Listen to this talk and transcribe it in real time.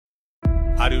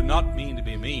I do not mean to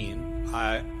be mean.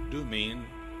 I do mean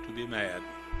to be mad.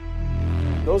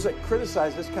 Those that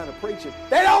criticize this kind of preaching,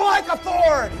 they don't like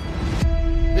authority.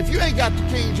 If you ain't got the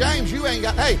King James, you ain't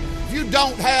got, hey, if you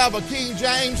don't have a King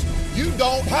James, you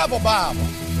don't have a Bible.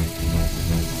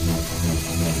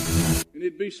 And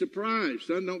he'd be surprised.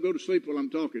 Son, don't go to sleep while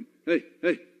I'm talking. Hey,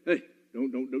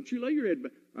 don't you lay your head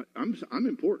back. I'm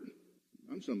important.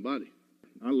 I'm somebody.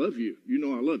 I love you. You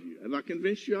know I love you. Have I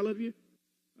convinced you I love you?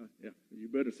 Yeah. You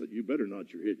better nod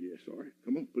your head. Yes. All right.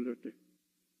 Come on. Put it right there.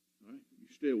 All right. You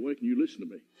stay awake and you listen to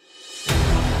me.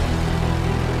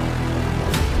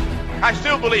 I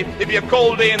still believe it'd be a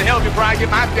cold day in hell before I get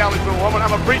my challenge from a woman.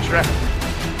 I'm a preacher.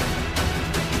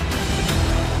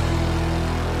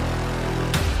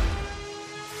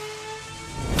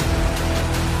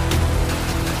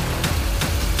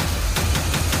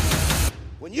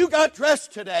 When you got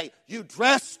dressed today, you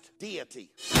dressed deity.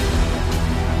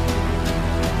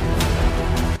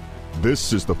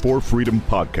 This is the For Freedom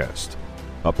Podcast,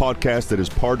 a podcast that is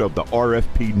part of the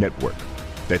RFP network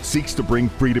that seeks to bring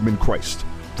freedom in Christ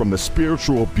from the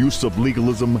spiritual abuse of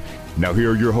legalism. Now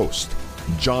here are your hosts,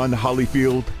 John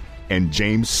Hollyfield and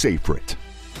James Seyfried.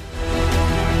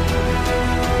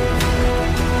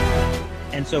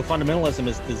 And so fundamentalism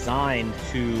is designed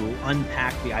to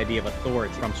unpack the idea of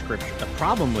authority from Scripture. The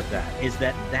problem with that is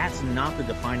that that's not the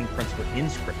defining principle in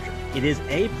Scripture. It is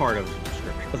a part of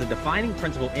Scripture, but the defining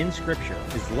principle in Scripture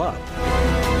is love.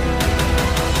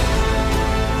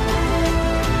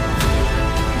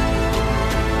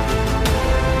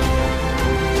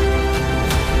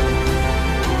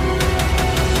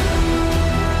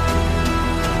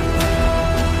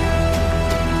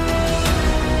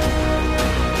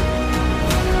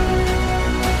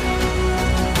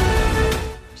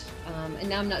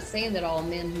 I'm not saying that all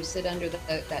men who sit under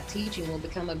that teaching will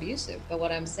become abusive, but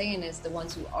what I'm saying is the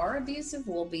ones who are abusive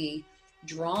will be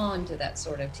drawn to that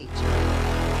sort of teaching.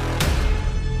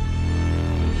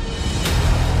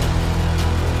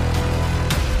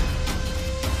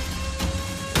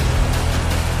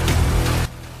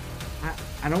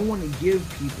 I don't want to give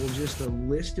people just a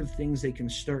list of things they can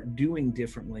start doing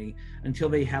differently until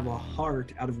they have a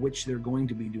heart out of which they're going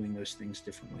to be doing those things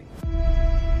differently.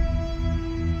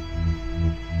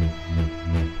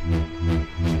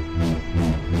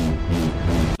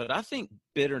 But I think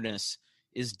bitterness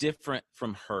is different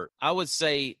from hurt. I would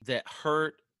say that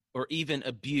hurt or even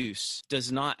abuse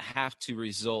does not have to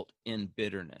result in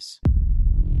bitterness.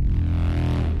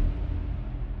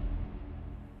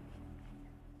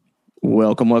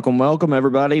 Welcome,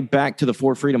 everybody, back to the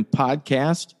For Freedom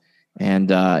Podcast.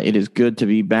 And it is good to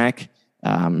be back.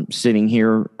 Sitting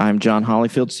here, I'm John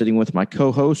Hollyfield, sitting with my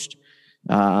co-host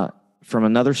from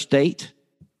another state,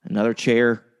 another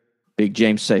chair, Big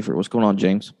James Seyfried. What's going on,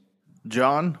 James?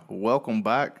 John, welcome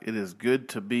back. It is good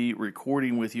to be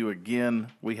recording with you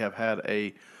again. We have had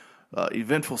a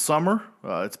eventful summer.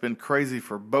 It's been crazy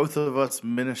for both of us,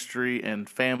 ministry and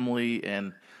family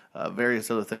and various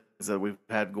other things that we've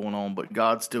had going on. But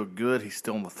God's still good. He's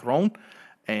still on the throne,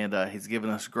 and He's given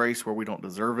us grace where we don't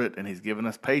deserve it, and He's given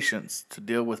us patience to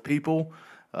deal with people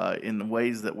in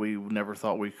ways that we never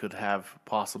thought we could have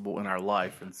possible in our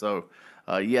life. And so,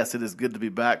 yes, it is good to be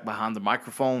back behind the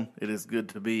microphone. It is good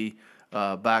to be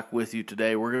back with you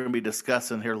today. We're going to be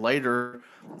discussing here later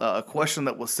a question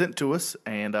that was sent to us,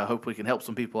 and I hope we can help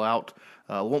some people out.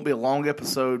 It won't be a long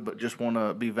episode, but just want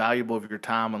to be valuable of your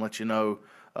time and let you know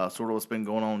sort of what's been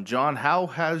going on. John, how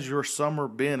has your summer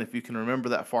been, if you can remember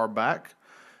that far back?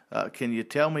 Can you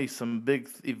tell me some big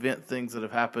event things that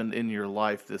have happened in your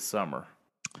life this summer?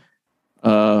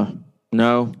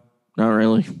 No, not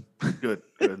really. Good.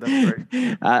 That's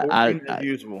great. As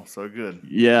usual, so good.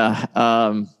 Yeah.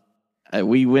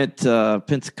 We went to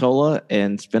Pensacola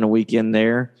and spent a weekend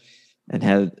there and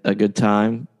had a good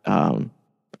time.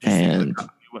 And you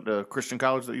went to Christian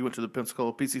college. That you went to the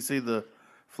Pensacola PCC, the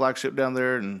flagship down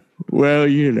there, and well,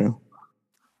 you know.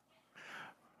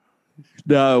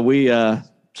 No, we.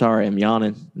 Sorry, I'm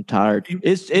yawning. I'm tired.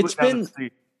 It's been.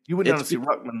 You went down to see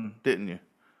Ruckman, didn't you?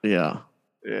 Yeah.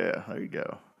 Yeah. There you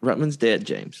go. Ruckman's dead,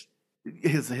 James.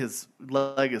 His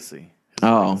legacy.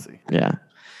 Yeah.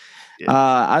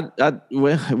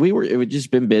 We were. It had just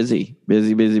been busy.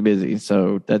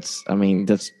 So I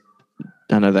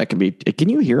know that can be. Can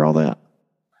you hear all that?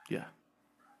 Yeah.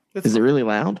 Is it really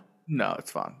loud? No,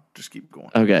 it's fine. Just keep going.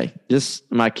 Okay.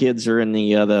 Just my kids are in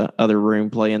the other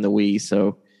room playing the Wii.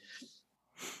 So,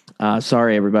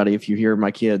 sorry everybody if you hear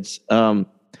my kids.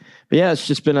 But yeah,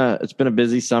 it's been a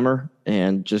busy summer,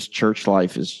 and just church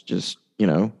life is just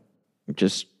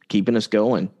keeping us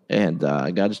going, and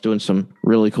God's doing some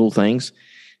really cool things.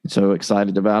 So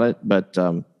excited about it. But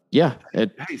yeah.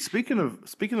 Hey, speaking of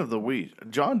the Wii,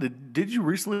 John, did you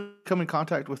recently come in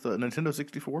contact with the Nintendo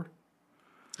 64?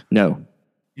 No.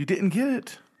 You didn't get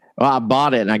it? Well, I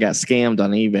bought it and I got scammed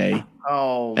on eBay.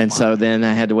 Oh, and so then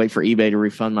I had to wait for eBay to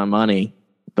refund my money.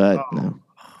 But no.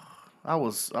 I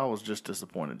was just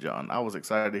disappointed, John. I was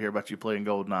excited to hear about you playing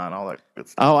GoldenEye and all that good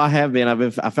stuff. Oh, I have been.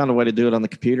 I found a way to do it on the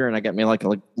computer, and I got me like a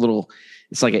little.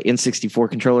 It's like an N64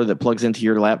 controller that plugs into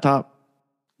your laptop.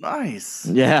 Nice.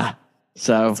 Yeah.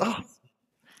 So. Awesome.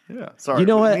 Yeah. Sorry. You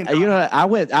know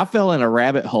what? I fell in a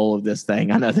rabbit hole of this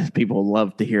thing. I know that people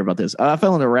love to hear about this. I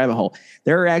fell in a rabbit hole.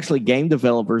 There are actually game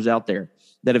developers out there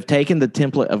that have taken the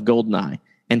template of GoldenEye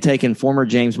and taken former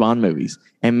James Bond movies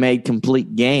and made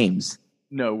complete games.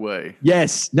 No way.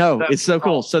 Yes. No, it's so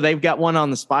cool. So they've got one on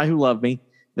The Spy Who Loved Me.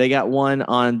 They got one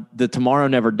on The Tomorrow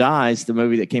Never Dies, the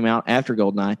movie that came out after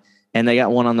GoldenEye. And they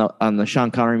got one on the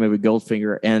Sean Connery movie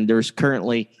Goldfinger. And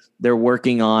they're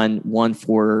working on one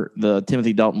for the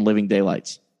Timothy Dalton Living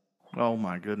Daylights. Oh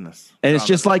my goodness. And it's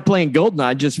just like playing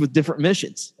GoldenEye, just with different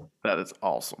missions. That is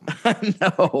awesome.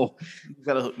 No. You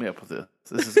got to hook me up with this.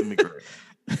 This is going to be great.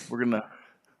 We're going to.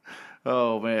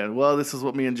 Oh, man. Well, this is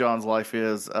what me and John's life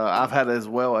is. I've had as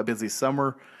well a busy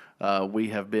summer. We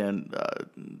have been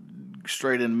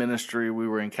straight in ministry. We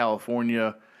were in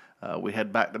California. We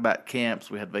had back-to-back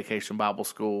camps. We had Vacation Bible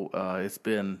School. It's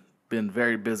been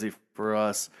very busy for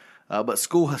us. But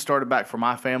school has started back for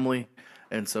my family,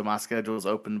 and so my schedule is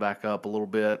opened back up a little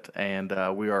bit, and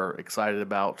we are excited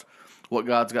about what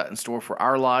God's got in store for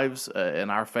our lives and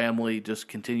our family. Just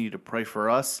continue to pray for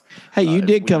us. Hey, you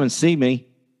did come and see me.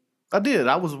 I did.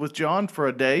 I was with John for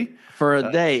a day.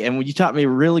 And you taught me a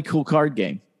really cool card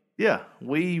game. Yeah,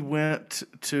 we went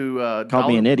to Called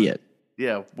me an idiot.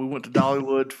 Yeah, we went to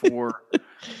Dollywood for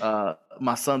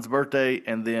my son's birthday,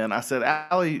 and then I said,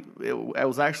 Allie, it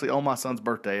was actually on my son's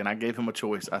birthday, and I gave him a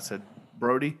choice. I said,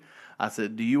 Brody,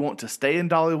 do you want to stay in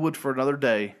Dollywood for another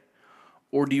day,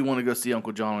 or do you want to go see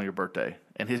Uncle John on your birthday?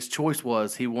 And his choice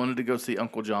was he wanted to go see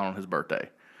Uncle John on his birthday.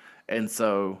 And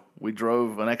so we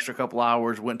drove an extra couple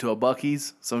hours, went to a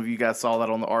Buc-ee's. Some of you guys saw that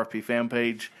on the RFP fan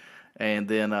page. And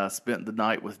then spent the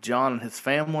night with John and his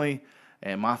family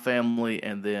and my family.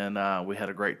 And then we had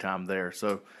a great time there.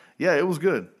 So, yeah, it was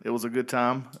good. It was a good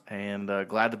time. And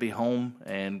glad to be home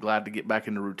and glad to get back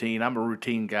into routine. I'm a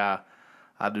routine guy.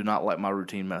 I do not like my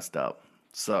routine messed up.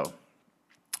 So,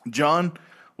 John,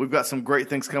 we've got some great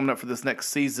things coming up for this next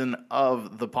season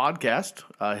of the podcast.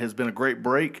 It has been a great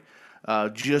break.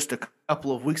 Just a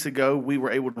couple of weeks ago, we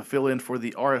were able to fill in for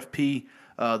the RFP,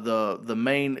 the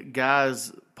main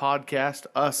guys podcast.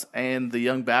 Us and the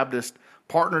Young Baptist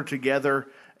partnered together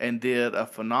and did a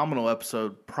phenomenal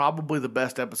episode, probably the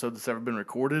best episode that's ever been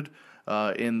recorded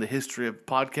in the history of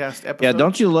podcast episodes. Yeah,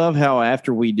 don't you love how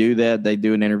after we do that, they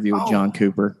do an interview with John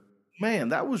Cooper? Man,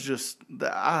 that was just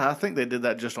I think they did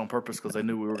that just on purpose because they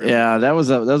knew we were going to. That was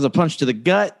a punch to the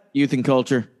gut, youth and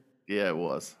culture. Yeah, it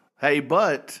was. Hey,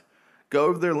 but go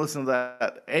over there and listen to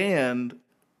that. And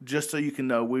just so you can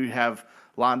know, we have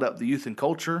lined up the youth and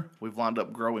culture. We've lined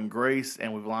up Growing Grace,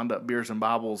 and we've lined up Beers and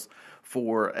Bibles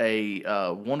for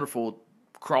a wonderful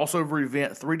crossover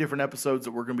event. 3 different episodes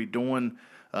that we're going to be doing.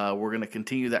 We're going to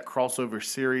continue that crossover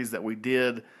series that we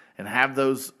did and have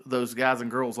those guys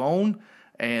and girls on.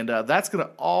 And that's going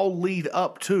to all lead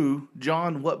up to,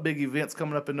 John, what big event's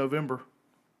coming up in November?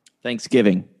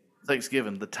 Thanksgiving,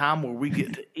 the time where we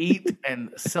get to eat and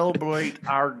celebrate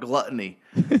our gluttony.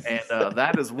 And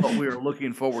that is what we are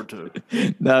looking forward to.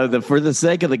 No, for the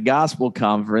sake of the gospel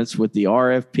conference with the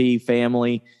RFP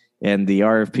family and the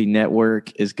RFP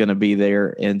network is going to be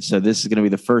there. And so this is going to be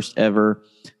the first ever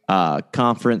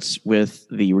conference with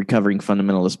the Recovering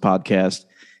Fundamentalist podcast.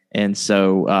 And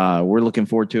so we're looking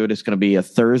forward to it. It's going to be a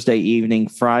Thursday evening,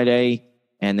 Friday,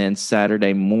 and then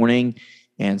Saturday morning.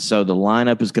 And so the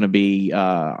lineup is going to be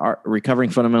our Recovering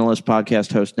Fundamentalist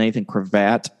podcast host, Nathan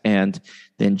Cravat, and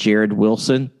then Jared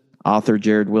Wilson, author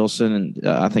Jared Wilson. And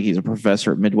I think he's a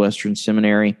professor at Midwestern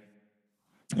Seminary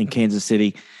in Kansas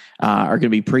City, are going to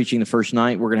be preaching the first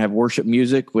night. We're going to have worship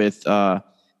music with Hope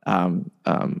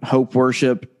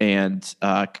Worship and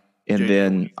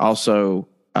then also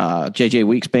JJ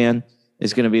Weeks Band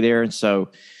is going to be there. And so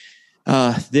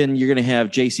then you're going to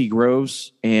have J.C.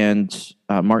 Groves and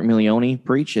Mark Milioni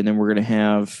preach. And then we're going to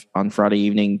have on Friday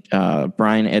evening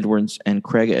Brian Edwards and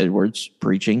Craig Edwards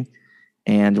preaching.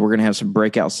 And we're going to have some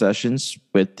breakout sessions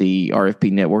with the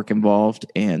RFP network involved.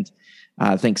 And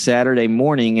I think Saturday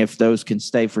morning, if those can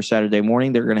stay for Saturday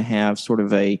morning, they're going to have sort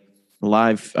of a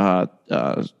live,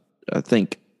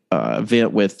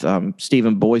 event with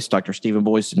Stephen Boyce, Dr. Stephen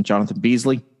Boyce and Jonathan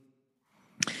Beasley.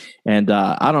 And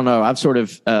I don't know. I've sort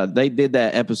of they did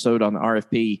that episode on the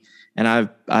RFP, and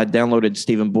I downloaded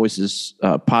Stephen Boyce's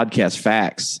podcast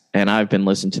Facts, and I've been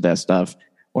listening to that stuff.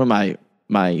 One of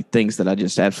my things that I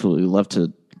just absolutely love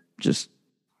to just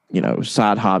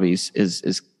side hobbies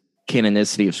is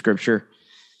canonicity of Scripture,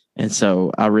 and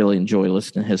so I really enjoy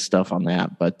listening to his stuff on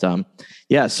that. But so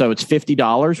it's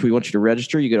 $50. We want you to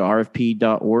register. You go to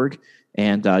rfp.org.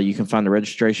 And you can find the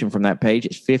registration from that page.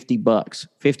 It's $50.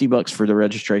 $50 for the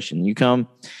registration. You come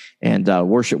and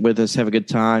worship with us, have a good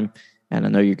time, and I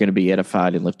know you're going to be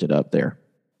edified and lifted up there.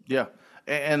 Yeah,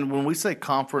 and when we say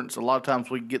conference, a lot of times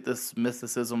we get this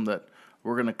mysticism that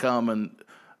we're going to come and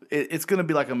it's going to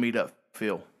be like a meetup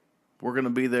feel. We're going to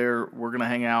be there. We're going to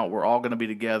hang out. We're all going to be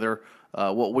together.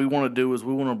 What we want to do is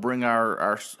we want to bring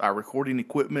our recording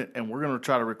equipment, and we're going to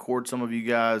try to record some of you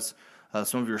guys.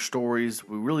 Some of your stories.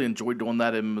 We really enjoyed doing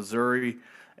that in Missouri,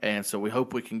 and so we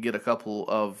hope we can get a couple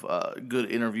of good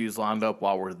interviews lined up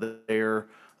while we're there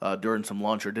during some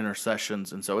lunch or dinner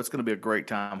sessions, and so it's going to be a great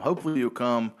time. Hopefully you'll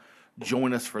come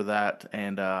join us for that,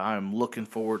 and I'm looking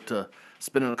forward to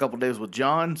spending a couple of days with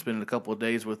John, spending a couple of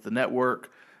days with the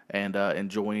network, and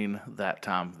enjoying that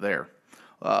time there.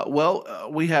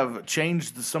 We have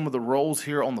changed some of the roles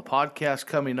here on the podcast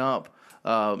coming up.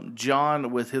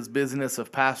 John, with his business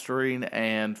of pastoring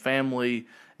and family,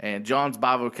 and John's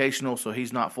bivocational, so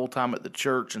he's not full-time at the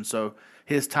church, and so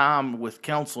his time with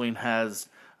counseling has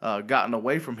gotten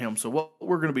away from him. So what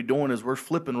we're going to be doing is we're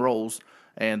flipping roles,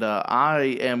 and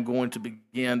I am going to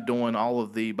begin doing all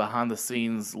of the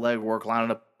behind-the-scenes legwork,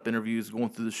 lining up interviews, going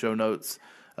through the show notes,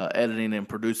 editing and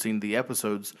producing the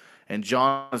episodes, and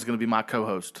John is going to be my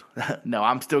co-host. No,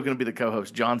 I'm still going to be the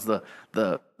co-host. John's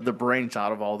the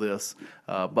brainchild of all this,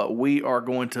 but we are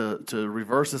going to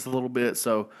reverse this a little bit.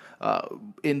 So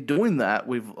in doing that,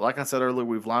 like I said earlier,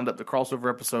 we've lined up the crossover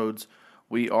episodes.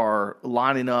 We are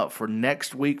lining up for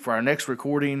next week for our next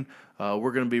recording.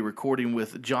 We're going to be recording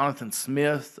with Jonathan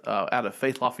Smith out of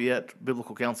Faith Lafayette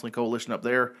Biblical Counseling Coalition up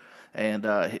there, and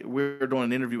we're doing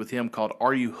an interview with him called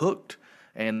 "Are You Hooked?"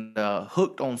 and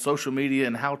hooked on social media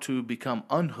and how to become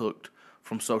unhooked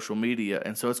from social media.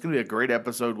 And so it's going to be a great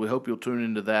episode. We hope you'll tune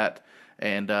into that.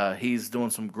 And he's doing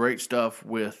some great stuff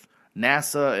with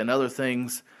NASA and other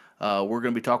things. We're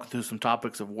going to be talking through some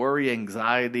topics of worry,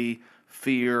 anxiety,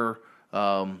 fear,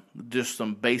 just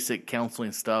some basic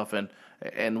counseling stuff.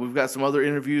 And we've got some other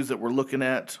interviews that we're looking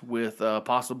at with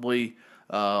possibly,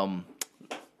 I'm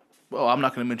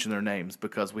not going to mention their names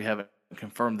because we haven't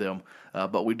confirm them,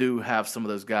 but we do have some of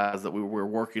those guys that we're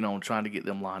working on trying to get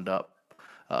them lined up.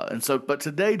 But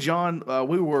today, John,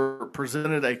 we were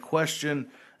presented a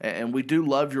question, and we do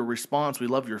love your response. We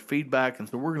love your feedback, and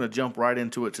so we're going to jump right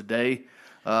into it today.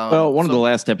 One of the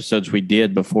last episodes we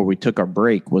did before we took our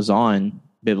break was on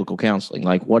biblical counseling,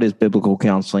 like what is biblical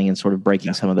counseling, and sort of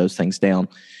breaking some of those things down.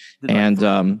 And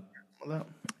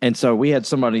so we had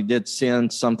somebody did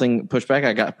send something pushback.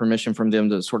 I got permission from them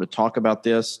to sort of talk about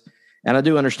this. And I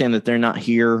do understand that they're not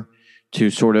here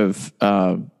to sort of,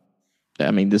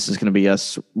 this is going to be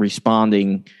us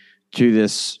responding to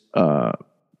this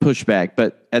pushback,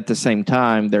 but at the same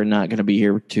time, they're not going to be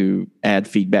here to add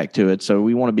feedback to it. So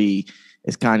we want to be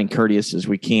as kind and courteous as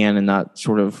we can and not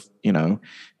sort of,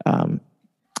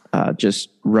 just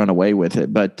run away with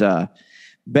it. But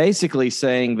basically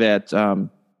saying that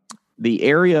the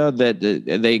area that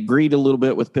they agreed a little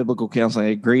bit with biblical counseling,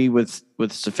 they agree with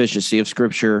sufficiency of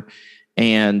Scripture,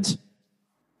 and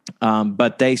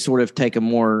but they sort of take a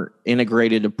more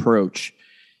integrated approach.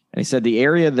 And he said the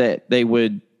area that they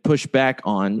would push back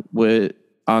on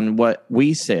what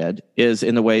we said is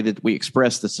in the way that we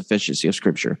express the sufficiency of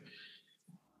Scripture.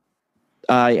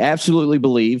 I absolutely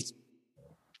believe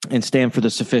and stand for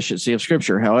the sufficiency of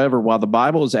Scripture. However, while the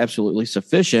Bible is absolutely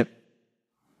sufficient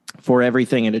for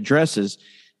everything it addresses,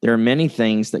 there are many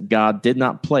things that God did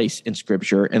not place in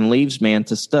Scripture and leaves man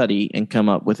to study and come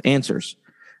up with answers.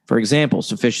 For example,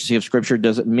 sufficiency of Scripture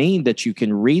doesn't mean that you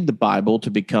can read the Bible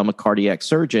to become a cardiac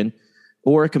surgeon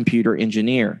or a computer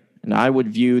engineer. And I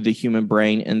would view the human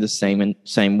brain in the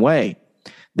same way.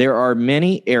 There are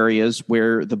many areas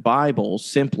where the Bible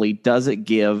simply doesn't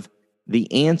give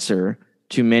the answer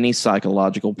to many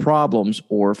psychological problems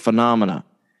or phenomena.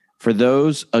 For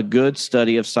those, a good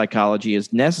study of psychology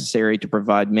is necessary to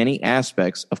provide many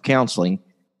aspects of counseling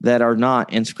that are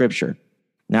not in Scripture.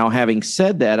 Now, having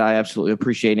said that, I absolutely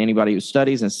appreciate anybody who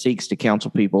studies and seeks to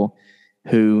counsel people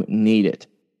who need it.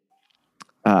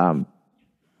 So,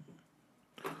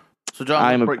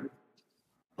 John,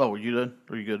 are you good?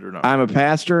 Are you good or not? I'm a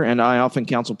pastor, and I often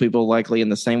counsel people likely in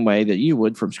the same way that you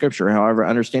would from Scripture. However,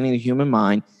 understanding the human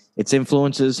mind, its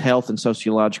influences, health, and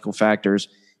sociological factors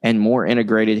and more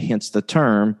integrated, hence the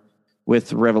term,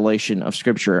 with revelation of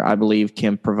Scripture, I believe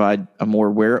can provide a more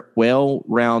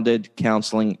well-rounded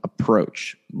counseling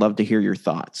approach. Love to hear your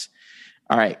thoughts.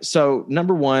 All right. So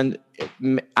number one,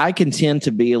 I can tend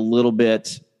to be a little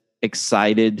bit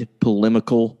excited,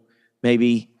 polemical,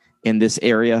 maybe in this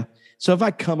area. So if I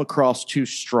come across too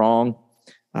strong,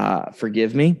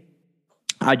 forgive me.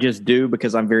 I just do,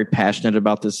 because I'm very passionate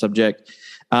about this subject.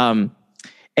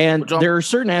 And there are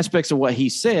certain aspects of what he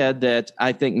said that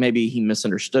I think maybe he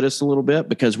misunderstood us a little bit,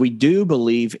 because we do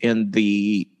believe in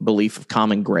the belief of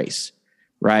common grace,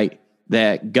 right?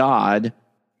 That God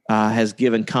has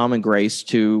given common grace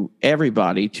to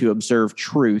everybody to observe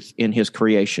truth in his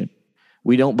creation.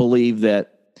 We don't believe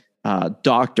that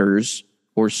doctors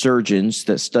or surgeons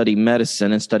that study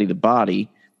medicine and study the body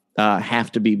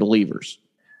have to be believers.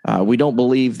 We don't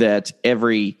believe that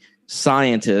every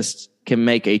scientist can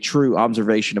make a true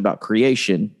observation about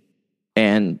creation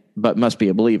but must be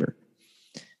a believer.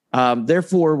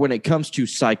 Therefore, when it comes to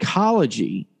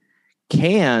psychology,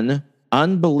 can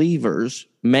unbelievers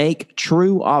make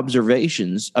true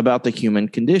observations about the human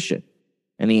condition?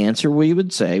 And the answer we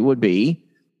would say would be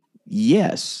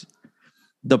yes.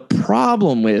 The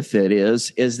problem with it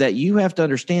is that you have to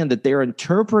understand that they're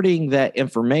interpreting that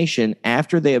information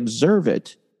after they observe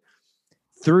it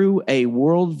through a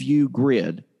worldview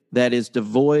grid that is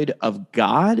devoid of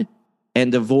God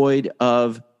and devoid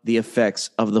of the effects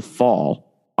of the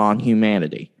fall on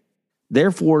humanity.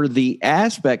 Therefore, the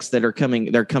aspects that they're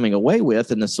coming away with,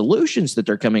 and the solutions that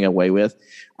they're coming away with,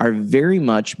 are very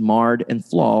much marred and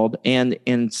flawed, and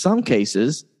in some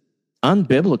cases,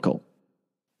 unbiblical.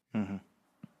 Mm-hmm.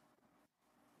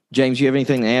 James, you have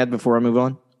anything to add before I move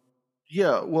on?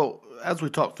 Yeah, well, as we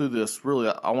talk through this, really,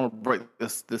 I want to break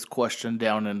this question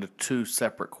down into two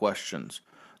separate questions.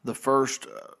 The first,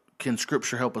 can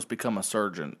Scripture help us become a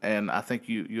surgeon? And I think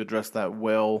you addressed that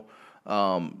well.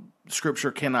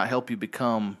 Scripture cannot help you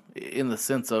become, in the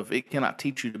sense of it cannot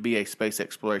teach you to be a space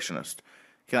explorationist.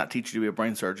 It cannot teach you to be a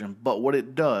brain surgeon. But what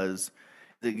it does,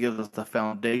 it gives us the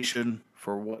foundation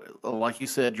for what, like you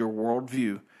said, your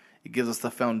worldview. It gives us the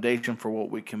foundation for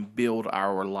what we can build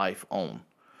our life on.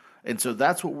 And so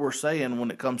that's what we're saying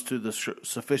when it comes to the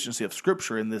sufficiency of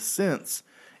Scripture in this sense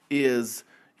is,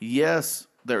 yes,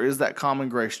 there is that common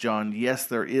grace, John. Yes,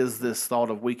 there is this thought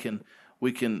of we can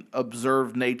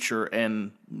observe nature,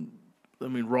 and I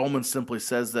mean Romans simply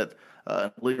says that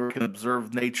a believer can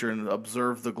observe nature and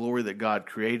observe the glory that God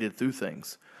created through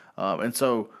things. And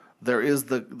so there is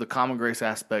the common grace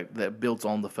aspect that builds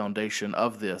on the foundation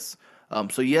of this.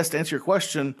 So yes, to answer your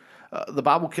question,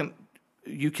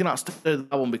 you cannot study the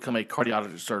Bible and become a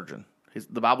cardiologist surgeon.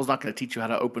 The Bible's not going to teach you how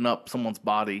to open up someone's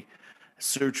body,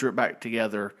 suture it back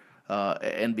together,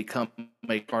 and become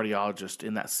a cardiologist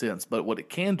in that sense. But what it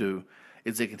can do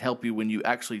is it can help you when you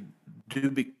actually do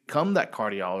become that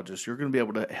cardiologist. You're going to be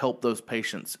able to help those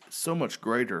patients so much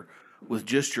greater with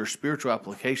just your spiritual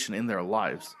application in their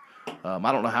lives.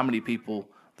 I don't know how many people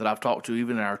that I've talked to,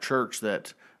 even in our church,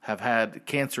 that have had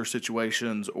cancer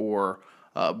situations or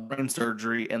brain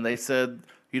surgery, and they said,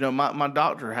 my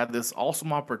doctor had this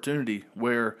awesome opportunity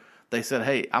where they said,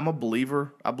 hey, I'm a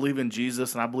believer. I believe in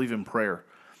Jesus, and I believe in prayer.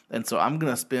 And so I'm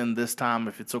going to spend this time,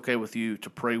 if it's okay with you, to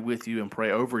pray with you and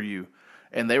pray over you.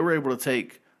 And they were able to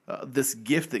take this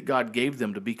gift that God gave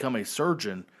them to become a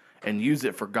surgeon and use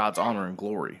it for God's honor and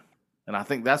glory. And I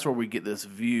think that's where we get this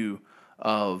view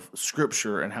of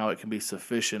Scripture and how it can be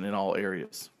sufficient in all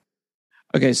areas.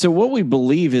 Okay, so what we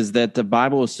believe is that the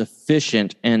Bible is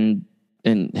sufficient, and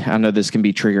I know this can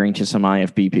be triggering to some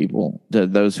IFB people,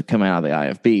 those who come out of the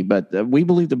IFB, but we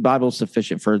believe the Bible is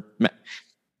sufficient for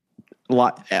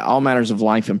all matters of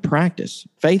life and practice,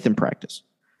 faith and practice.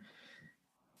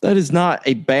 That is not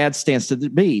a bad stance to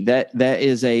be. That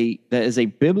is a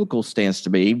biblical stance to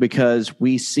be, because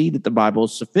we see that the Bible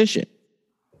is sufficient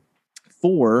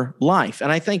for life.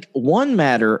 And I think one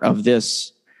matter of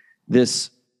this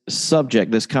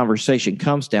subject, this conversation,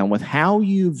 comes down with how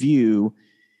you view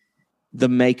the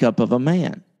makeup of a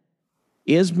man.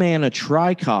 Is man a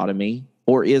trichotomy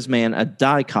or is man a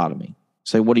dichotomy?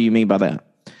 So what do you mean by that?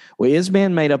 Well, is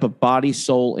man made up of body,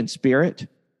 soul, and spirit,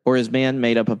 or is man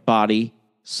made up of body,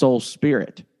 soul,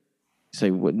 spirit? You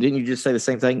say, well, didn't you just say the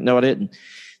same thing? No, I didn't.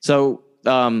 So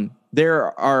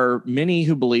there are many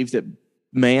who believe that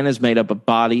man is made up of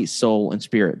body, soul, and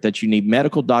spirit, that you need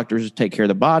medical doctors to take care of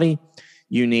the body.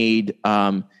 You need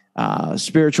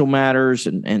spiritual matters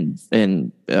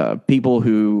and people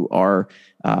who are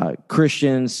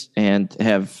Christians and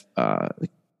have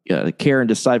care and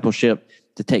discipleship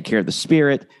to take care of the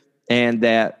spirit, and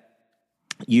that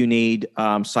you need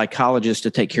psychologists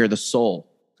to take care of the soul.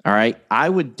 All right. I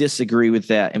would disagree with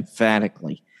that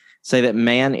emphatically. Say that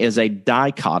man is a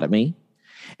dichotomy,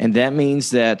 and that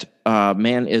means that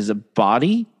man is a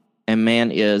body and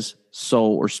man is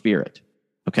soul or spirit.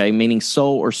 Okay. Meaning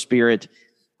soul or spirit.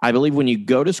 I believe when you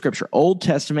go to Scripture, Old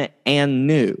Testament and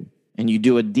New, and you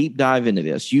do a deep dive into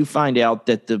this, you find out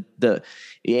that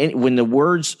when the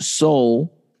words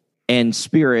soul and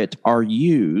spirit are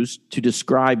used to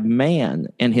describe man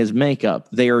and his makeup,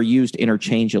 they are used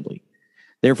interchangeably.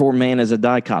 Therefore, man is a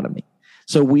dichotomy.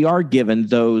 So we are given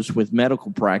those with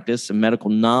medical practice and medical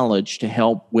knowledge to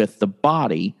help with the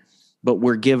body, but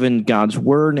we're given God's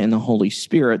word and the Holy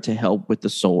Spirit to help with the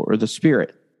soul or the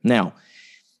spirit. Now,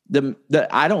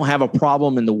 I don't have a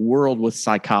problem in the world with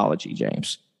psychology,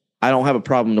 James. I don't have a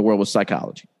problem in the world with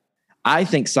psychology. I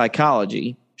think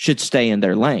psychology should stay in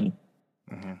their lane.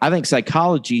 Mm-hmm. I think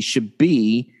psychology should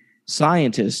be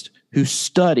scientists who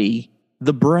study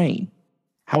the brain.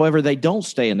 However, they don't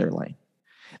stay in their lane.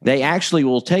 They actually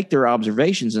will take their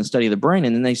observations and study the brain,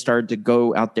 and then they start to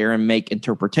go out there and make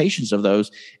interpretations of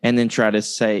those and then try to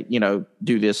say,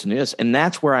 do this and this. And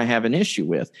that's where I have an issue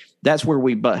with. That's where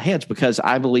we butt heads, because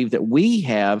I believe that we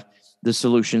have the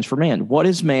solutions for man. What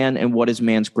is man and what is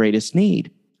man's greatest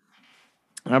need?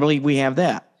 I believe we have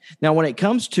that. Now, when it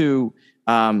comes to,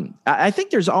 I think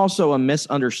there's also a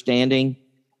misunderstanding.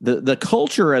 The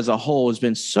culture as a whole has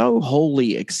been so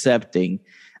wholly accepting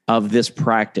of this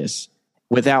practice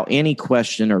without any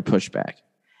question or pushback.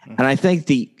 Mm-hmm. And I think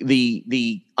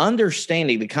the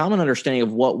understanding, the common understanding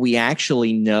of what we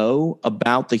actually know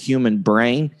about the human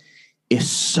brain is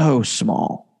so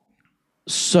small,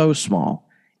 so small.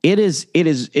 It is,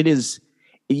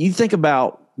 you think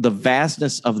about the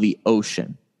vastness of the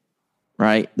ocean,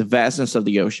 right? The vastness of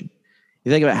the ocean.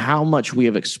 You think about how much we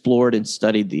have explored and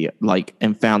studied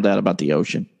and found out about the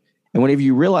ocean. And whenever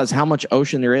you realize how much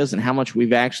ocean there is and how much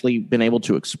we've actually been able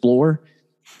to explore,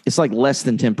 it's like less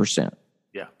than 10%.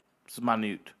 Yeah, it's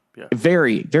minute. Yeah,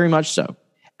 very, very much so.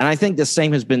 And I think the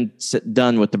same has been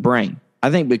done with the brain.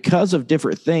 I think because of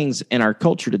different things in our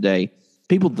culture today,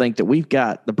 people think that we've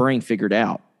got the brain figured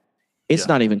out. It's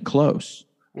not even close.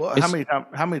 Well,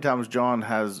 how many times John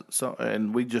has,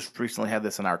 and we just recently had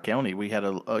this in our county. We had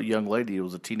a young lady. It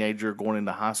was a teenager going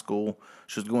into high school.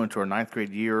 She was going to her 9th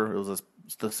grade year. It was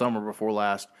the summer before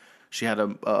last. She had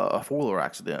a four-wheeler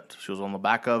accident. She was on the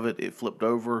back of it. It flipped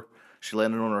over. She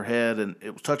landed on her head, and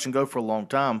it was touch and go for a long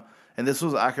time. And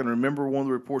I can remember one of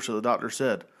the reports that the doctor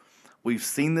said, we've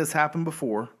seen this happen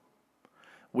before.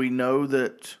 We know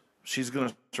that she's going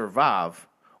to survive.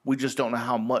 We just don't know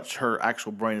how much her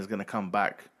actual brain is going to come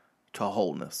back to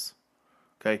wholeness.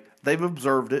 Okay? They've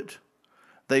observed it.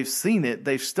 They've seen it.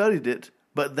 They've studied it.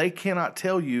 But they cannot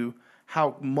tell you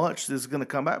how much this is going to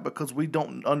come back because we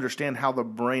don't understand how the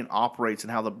brain operates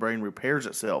and how the brain repairs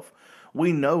itself.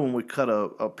 We know when we cut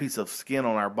a piece of skin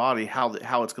on our body how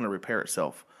it's going to repair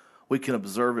itself. We can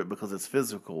observe it because it's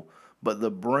physical. But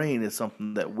the brain is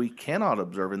something that we cannot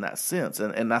observe in that sense.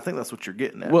 And I think that's what you're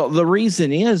getting at. Well, the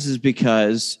reason is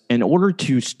because in order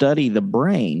to study the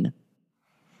brain,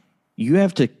 you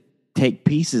have to take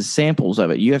samples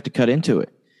of it. You have to cut into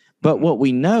it. But what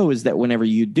we know is that whenever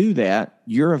you do that,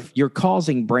 you're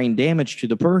causing brain damage to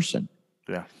the person.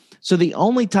 Yeah. So the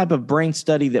only type of brain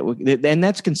study and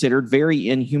that's considered very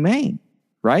inhumane,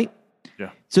 right?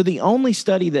 Yeah. So the only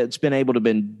study that's been able to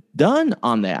been done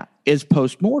on that is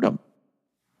postmortem.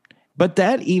 But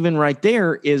that even right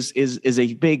there is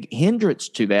a big hindrance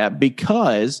to that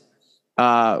because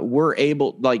we're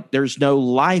able, there's no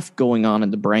life going on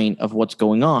in the brain of what's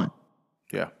going on.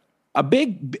 Yeah.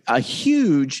 A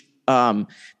huge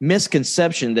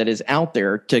misconception that is out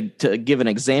there to give an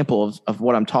example of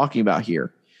what I'm talking about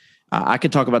here. I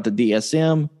could talk about the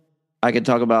DSM. I could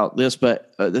talk about this,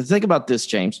 but think about this,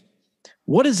 James.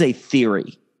 What is a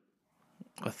theory?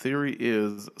 A theory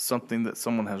is something that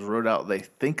someone has wrote out they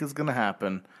think is going to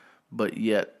happen, but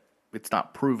yet it's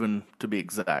not proven to be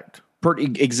exact.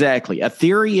 Exactly. A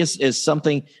theory is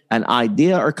something, an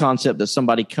idea or concept that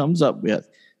somebody comes up with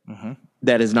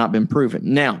that has not been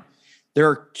proven. Now, there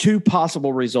are two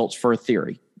possible results for a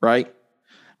theory, right?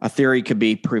 A theory could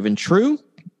be proven true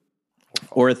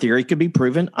or a theory could be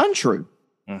proven untrue.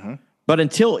 Mm-hmm. But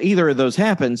until either of those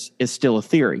happens, it's still a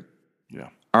theory. Yeah.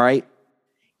 All right.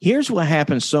 Here's what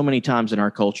happens so many times in our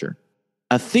culture.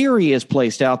 A theory is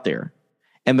placed out there.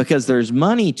 And because there's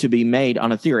money to be made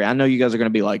on a theory, I know you guys are going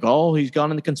to be like, oh, he's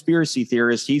gone into conspiracy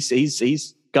theorist.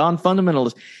 He's gone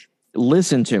fundamentalist.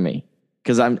 Listen to me,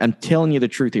 because I'm telling you the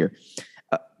truth here.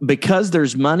 Because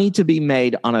there's money to be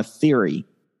made on a theory,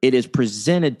 it is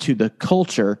presented to the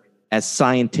culture as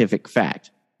scientific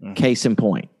fact. Mm-hmm. Case in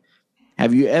point.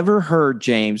 Have you ever heard,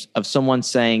 James, of someone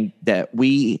saying that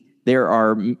there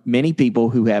are many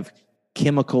people who have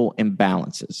chemical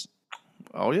imbalances?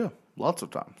 Oh, yeah. Lots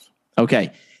of times.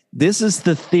 Okay. This is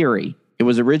the theory. It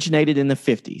was originated in the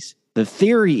 50s. The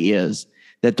theory is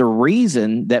that the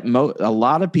reason that a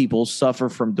lot of people suffer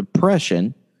from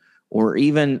depression, or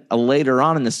even later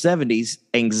on in the 70s,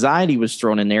 anxiety was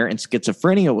thrown in there and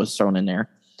schizophrenia was thrown in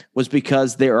there, was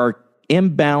because there are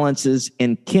imbalances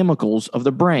in chemicals of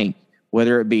the brain,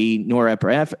 whether it be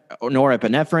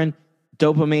norepinephrine,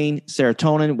 dopamine,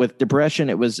 serotonin. With depression,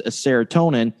 it was a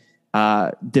serotonin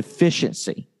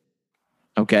deficiency.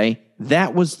 Okay?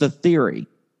 That was the theory.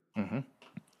 Mm-hmm.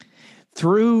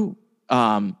 Through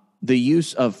the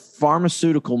use of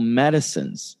pharmaceutical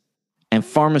medicines and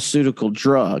pharmaceutical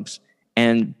drugs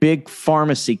and big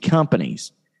pharmacy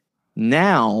companies,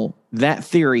 now that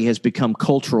theory has become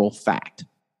cultural fact.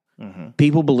 Mm-hmm.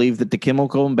 People believe that the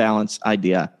chemical imbalance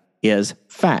idea is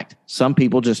fact. Some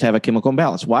people just have a chemical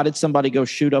imbalance. Why did somebody go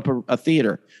shoot up a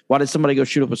theater? Why did somebody go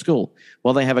shoot up a school?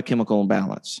 Well, they have a chemical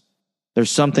imbalance. There's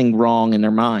something wrong in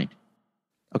their mind.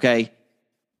 Okay?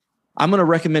 I'm going to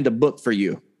recommend a book for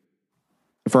you,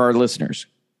 for our listeners.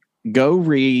 Go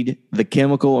read The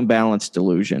Chemical Imbalance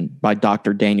Delusion by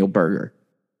Dr. Daniel Berger.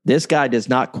 This guy does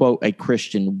not quote a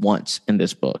Christian once in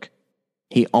this book.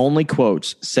 He only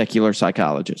quotes secular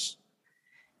psychologists.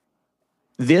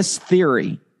 This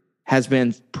theory has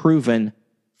been proven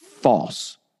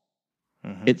false.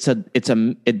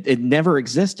 Mm-hmm. It never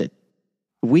existed.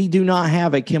 We do not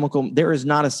have a chemical. There is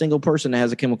not a single person that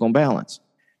has a chemical imbalance.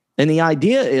 And the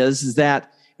idea is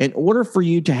that in order for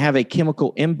you to have a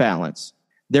chemical imbalance,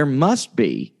 there must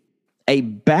be a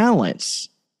balance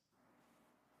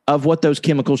of what those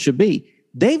chemicals should be.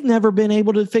 They've never been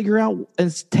able to figure out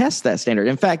and test that standard.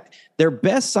 In fact, their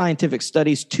best scientific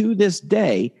studies to this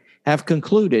day have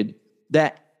concluded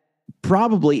that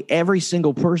probably every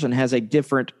single person has a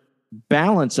different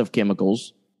balance of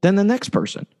chemicals than the next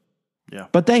person. Yeah.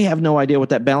 But they have no idea what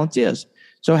that balance is.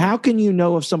 So how can you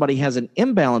know if somebody has an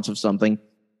imbalance of something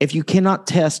if you cannot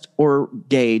test or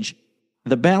gauge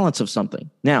the balance of something?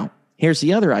 Now, here's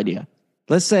the other idea.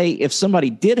 Let's say if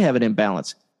somebody did have an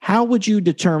imbalance, how would you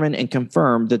determine and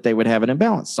confirm that they would have an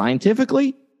imbalance?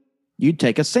 Scientifically, you'd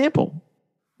take a sample,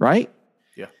 right?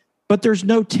 Yeah. But there's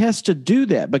no test to do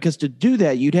that, because to do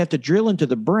that, you'd have to drill into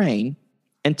the brain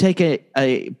and take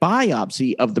a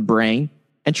biopsy of the brain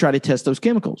and try to test those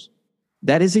chemicals.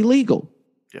 That is illegal.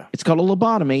 Yeah. It's called a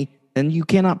lobotomy, and you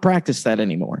cannot practice that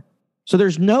anymore. So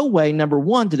there's no way, number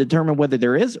one, to determine whether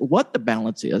there is, what the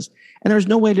balance is, and there's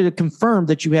no way to confirm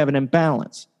that you have an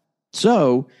imbalance.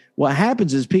 So what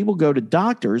happens is people go to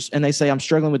doctors and they say, I'm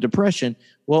struggling with depression.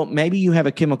 Well, maybe you have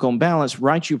a chemical imbalance,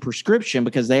 write you a prescription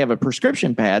because they have a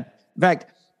prescription pad. In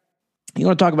fact, you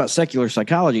want to talk about secular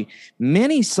psychology.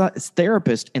 Many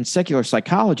therapists and secular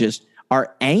psychologists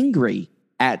are angry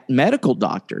at medical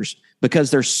doctors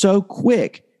because they're so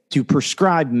quick to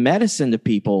prescribe medicine to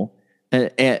people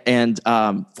and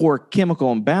for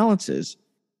chemical imbalances.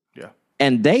 Yeah.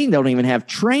 And they don't even have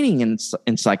training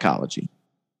in psychology,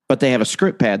 but they have a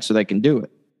script pad so they can do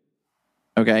it.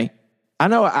 Okay. I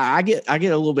know I get a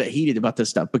little bit heated about this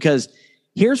stuff because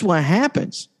here's what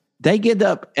happens. They get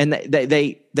up and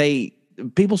they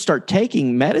people start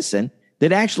taking medicine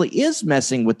that actually is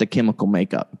messing with the chemical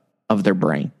makeup of their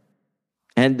brain.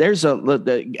 And there's a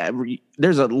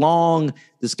long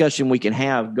discussion we can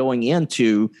have going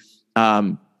into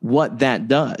what that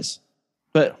does.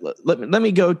 But let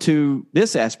me go to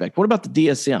this aspect. What about the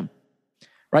DSM?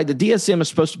 Right? The DSM is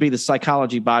supposed to be the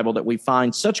psychology Bible that we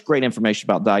find such great information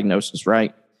about diagnosis,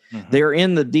 right? Mm-hmm. They're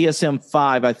in the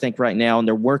DSM-5, I think, right now, and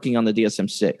they're working on the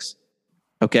DSM-6.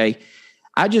 Okay?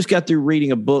 I just got through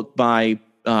reading a book by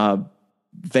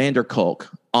Vander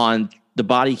Kolk on The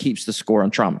Body Keeps the Score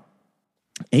on Trauma.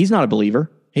 He's not a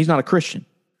believer. He's not a Christian.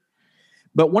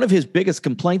 But one of his biggest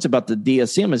complaints about the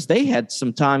DSM is they had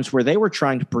some times where they were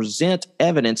trying to present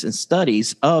evidence and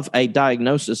studies of a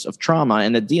diagnosis of trauma,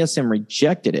 and the DSM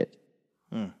rejected it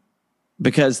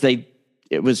because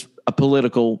it was a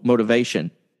political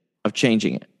motivation of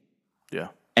changing it. Yeah.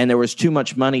 And there was too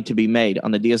much money to be made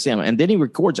on the DSM. And then he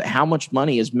records how much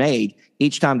money is made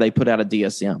each time they put out a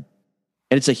DSM.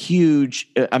 And it's a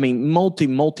huge,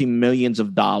 multi millions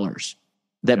of dollars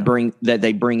that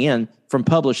they bring in from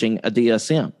publishing a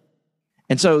DSM.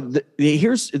 And so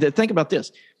think about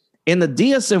this. In the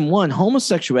DSM-1,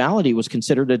 homosexuality was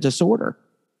considered a disorder.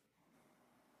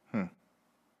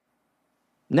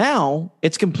 Now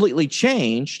it's completely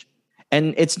changed,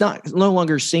 and it's no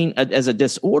longer seen as a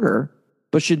disorder,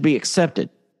 but should be accepted.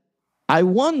 I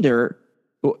wonder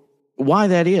why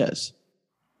that is.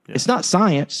 Yeah. It's not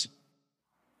science.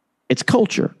 It's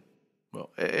culture. Well,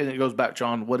 and it goes back,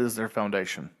 John, what is their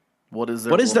foundation? What is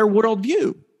their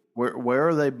worldview? Where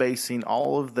are they basing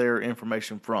all of their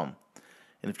information from?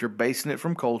 And if you're basing it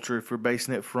from culture, if you're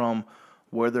basing it from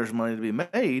where there's money to be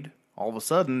made, all of a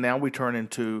sudden now we turn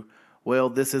into, well,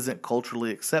 this isn't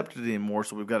culturally accepted anymore,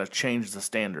 so we've got to change the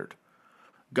standard.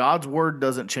 God's word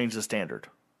doesn't change the standard.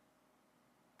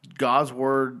 God's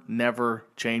word never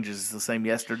changes. It's the same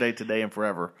yesterday, today, and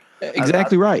forever.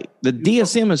 Exactly right. The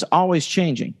DSM is always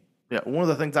changing. Yeah, one of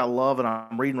the things I love, and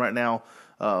I'm reading right now,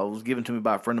 was given to me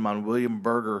by a friend of mine, William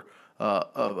Berger,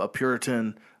 a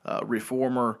Puritan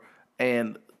reformer,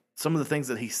 and some of the things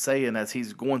that he's saying as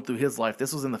he's going through his life,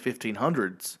 this was in the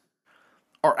 1500s,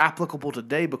 are applicable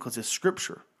today because it's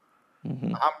Scripture.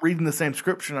 Mm-hmm. I'm reading the same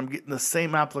Scripture, and I'm getting the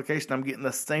same application. I'm getting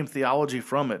the same theology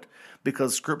from it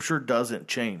because Scripture doesn't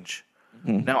change.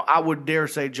 Mm-hmm. Now, I would dare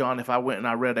say, John, if I went and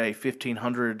I read a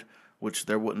 1500, which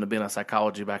there wouldn't have been a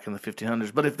psychology back in the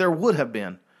 1500s, but if there would have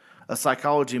been a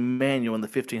psychology manual in the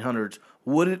 1500s,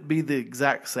 would it be the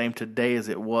exact same today as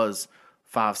it was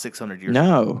 500-600 years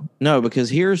ago? No, because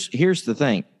here's the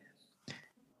thing.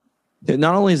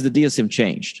 Not only has the DSM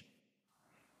changed,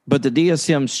 but the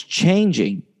DSM's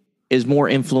changing is more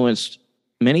influenced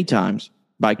many times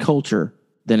by culture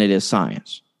than it is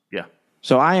science. Yeah.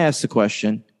 So I asked the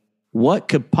question, what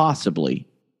could possibly,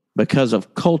 because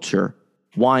of culture,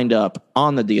 wind up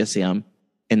on the DSM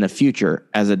in the future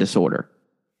as a disorder?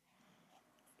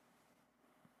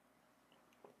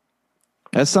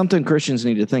 That's something Christians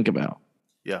need to think about.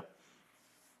 Yeah.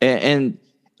 And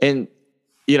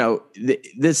you know,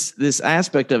 this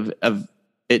aspect of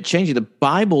it changing, the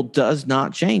Bible does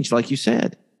not change, like you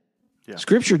said. Yeah.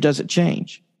 Scripture doesn't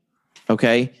change.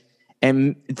 Okay?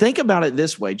 And think about it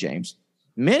this way, James.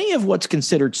 Many of what's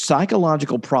considered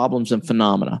psychological problems and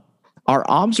phenomena are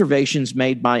observations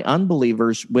made by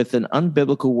unbelievers with an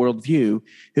unbiblical worldview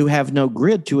who have no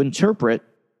grid to interpret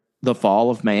the fall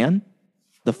of man,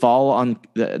 the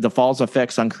fall's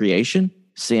effects on creation,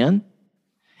 sin.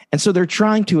 And so they're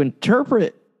trying to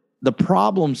interpret the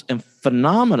problems and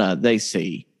phenomena they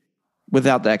see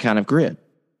without that kind of grid.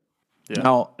 Yeah.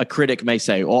 Now, a critic may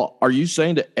say, well, are you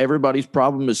saying that everybody's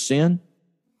problem is sin?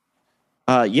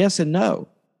 Yes and no.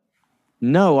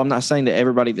 No, I'm not saying that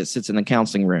everybody that sits in the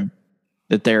counseling room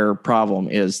that their problem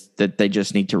is that they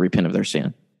just need to repent of their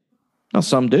sin. Now,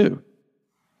 some do.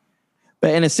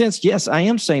 But in a sense, yes, I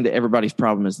am saying that everybody's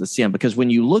problem is the sin, because when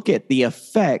you look at the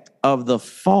effect of the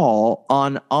fall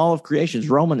on all of creation,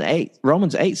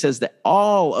 Romans 8 says that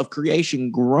all of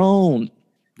creation groaned.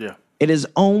 Yeah. It is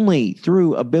only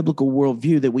through a biblical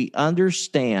worldview that we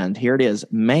understand, here it is,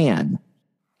 man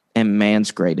and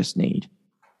man's greatest need.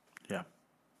 Yeah.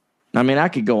 I mean, I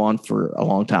could go on for a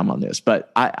long time on this,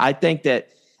 but I think that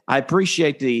I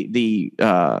appreciate the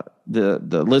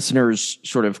listeners'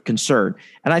 sort of concern.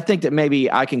 And I think that maybe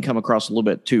I can come across a little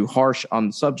bit too harsh on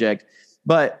the subject.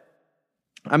 But,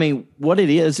 I mean, what it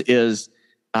is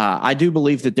I do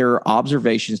believe that there are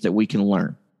observations that we can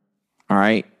learn. All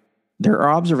right? There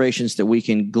are observations that we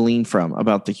can glean from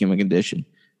about the human condition.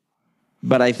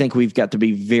 But I think we've got to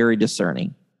be very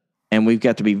discerning, and we've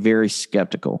got to be very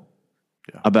skeptical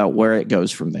about where it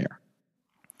goes from there.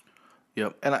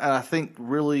 Yep. And I think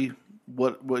really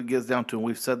what it gets down to, and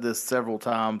we've said this several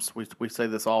times, we say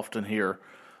this often here,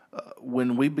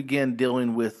 when we begin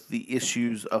dealing with the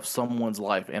issues of someone's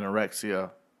life, anorexia,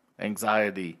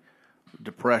 anxiety,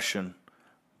 depression,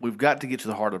 we've got to get to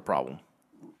the heart of the problem.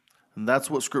 And that's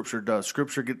what Scripture does.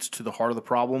 Scripture gets to the heart of the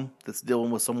problem that's dealing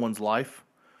with someone's life,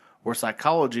 where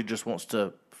psychology just wants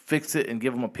to fix it and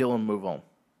give them a pill and move on.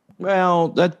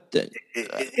 Well,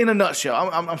 in a nutshell,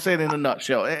 I'm saying in a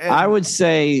nutshell. I would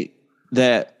say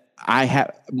that I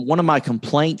have one of my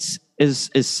complaints is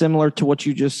similar to what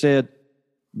you just said,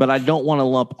 but I don't want to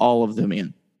lump all of them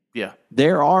in. Yeah,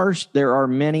 there are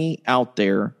many out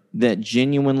there that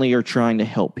genuinely are trying to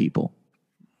help people,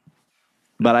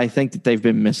 but I think that they've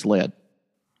been misled.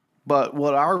 But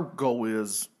what our goal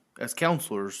is, as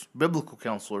counselors, biblical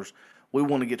counselors, we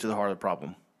want to get to the heart of the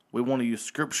problem. We want to use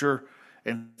Scripture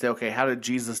and say, okay, how did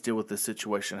Jesus deal with this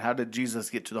situation? How did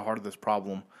Jesus get to the heart of this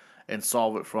problem and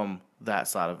solve it from that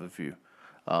side of the view?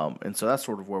 And so that's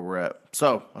sort of where we're at.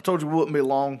 So I told you we wouldn't be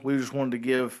long. We just wanted to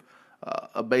give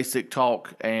a basic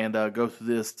talk and go through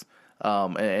this,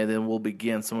 and then we'll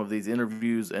begin some of these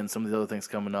interviews and some of the other things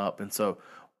coming up. And so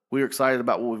we're excited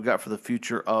about what we've got for the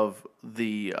future of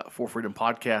the For Freedom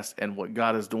podcast and what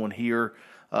God is doing here.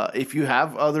 If you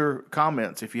have other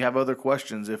comments, if you have other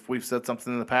questions, if we've said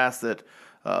something in the past that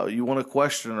you want to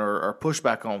question or push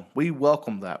back on, we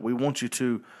welcome that. We want you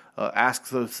to ask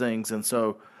those things. And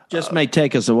so just may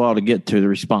take us a while to get to the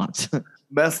response.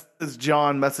 message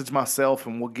John, message myself,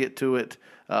 and we'll get to it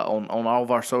on all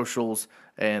of our socials.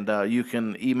 And you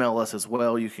can email us as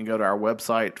well. You can go to our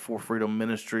website, For Freedom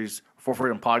Ministries,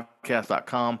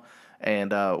 forfreedompodcast.com,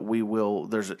 and our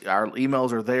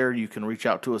emails are there. You can reach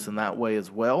out to us in that way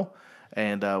as well.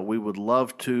 And we would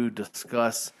love to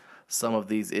discuss some of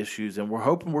these issues. And we're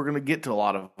hoping we're going to get to a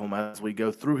lot of them as we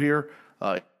go through here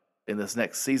in this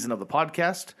next season of the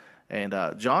podcast. And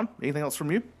John, anything else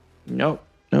from you? Nope.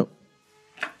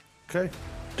 Okay.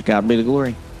 To God be the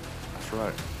glory. That's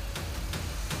right.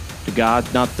 To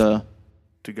God, not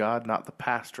the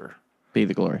pastor, be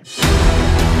the glory.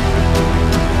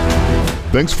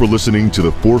 Thanks for listening to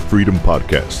the For Freedom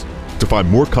Podcast. To find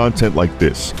more content like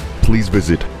this, please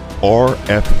visit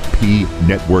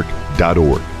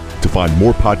rfpnetwork.org to find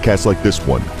more podcasts like this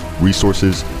one,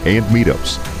 resources, and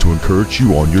meetups to encourage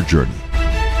you on your journey.